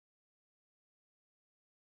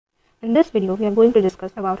In this video, we are going to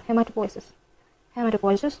discuss about hematopoiesis.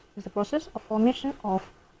 Hematopoiesis is the process of formation of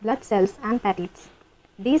blood cells and platelets.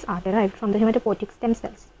 These are derived from the hematopoietic stem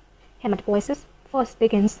cells. Hematopoiesis first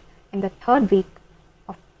begins in the third week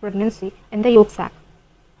of pregnancy in the yolk sac.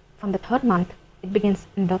 From the third month, it begins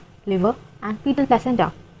in the liver and fetal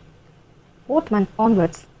placenta. Fourth month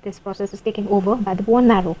onwards, this process is taken over by the bone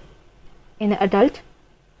marrow. In the adult,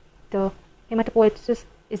 the hematopoiesis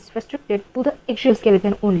is restricted to the axial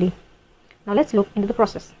skeleton only. Now let's look into the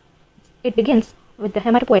process. It begins with the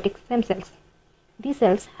hematopoietic stem cells. These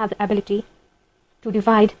cells have the ability to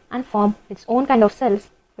divide and form its own kind of cells,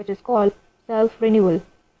 which is called self-renewal.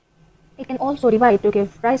 It can also divide to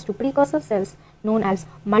give rise to precursor cells known as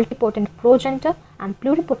multipotent progenitor and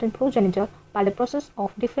pluripotent progenitor by the process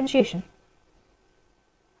of differentiation.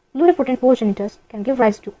 Pluripotent progenitors can give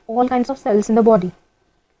rise to all kinds of cells in the body.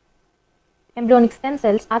 Embryonic stem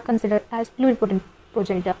cells are considered as pluripotent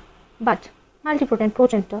progenitor, but multipotent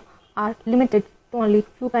progenitor are limited to only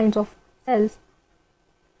few kinds of cells.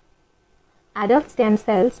 Adult stem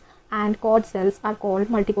cells and cord cells are called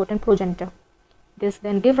multipotent progenitor. This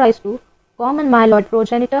then gives rise to common myeloid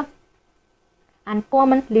progenitor and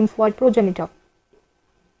common lymphoid progenitor.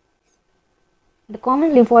 The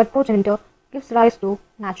common lymphoid progenitor gives rise to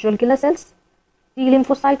natural killer cells, T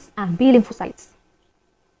lymphocytes and B lymphocytes.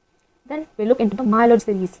 Then we look into the myeloid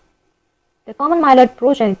series. The common myeloid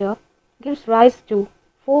progenitor gives rise to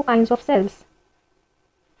 4 kinds of cells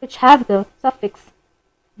which have the suffix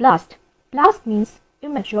blast. Blast means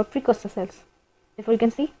immature precursor cells. Therefore, you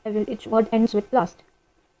can see each word ends with blast.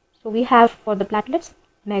 So we have for the platelets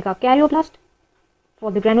megakaryoblast,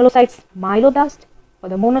 for the granulocytes myeloblast, for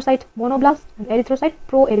the monocyte monoblast, and erythrocyte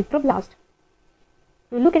proerythroblast.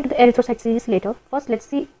 We'll look into the erythrocyte series later. First, let's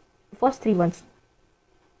see the first 3 ones.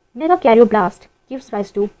 Megakaryoblast gives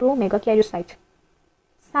rise to promegakaryocyte.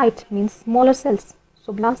 Cyte means smaller cells,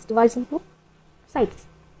 so blast divides into cytes.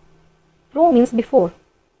 Pro means before,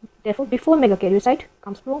 therefore before megakaryocyte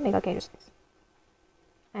comes promegakaryocytes.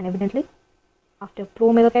 And evidently, after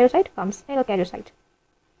promegakaryocyte comes megakaryocyte.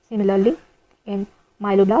 Similarly, in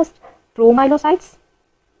myeloblast, promyelocytes,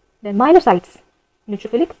 then myelocytes,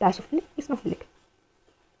 neutrophilic, basophilic, eosinophilic.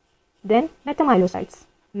 Then metamyelocytes.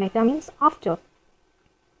 Meta means after.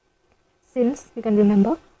 Since you can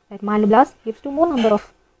remember that myeloblast gives to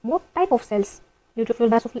more type of cells, neutrophil,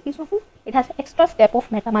 basophil, eosinophil, it has extra step of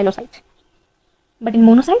metamyelocyte. But in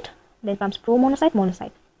monocyte, then comes promonocyte,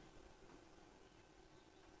 monocyte.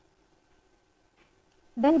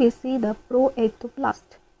 Then we see the proerythroblast.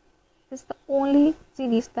 This is the only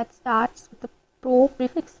series that starts with the pro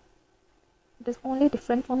prefix. It is only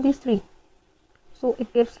different from these 3. So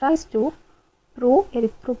it gives rise to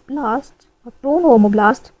proerythroblast or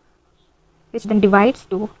pronormoblast, which then divides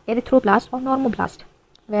to erythroblast or normoblast,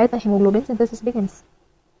 where the hemoglobin synthesis begins.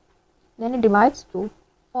 Then it divides to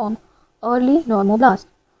form early normoblast,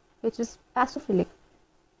 which is basophilic,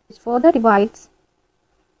 which further divides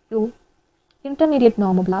to intermediate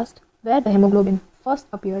normoblast, where the hemoglobin first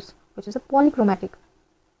appears, which is a polychromatic,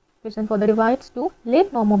 which then further divides to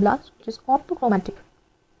late normoblast, which is orthochromatic.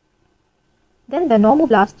 Then the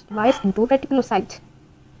normoblast divides into reticulocyte.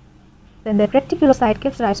 Then the reticulocyte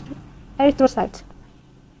gives rise to erythrocyte.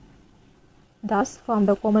 Thus, from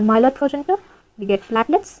the common myeloid progenitor, we get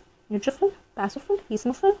platelets, neutrophil, basophil,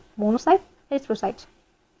 eosinophil, monocyte, erythrocyte.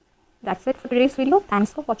 That's it for today's video.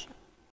 Thanks for watching.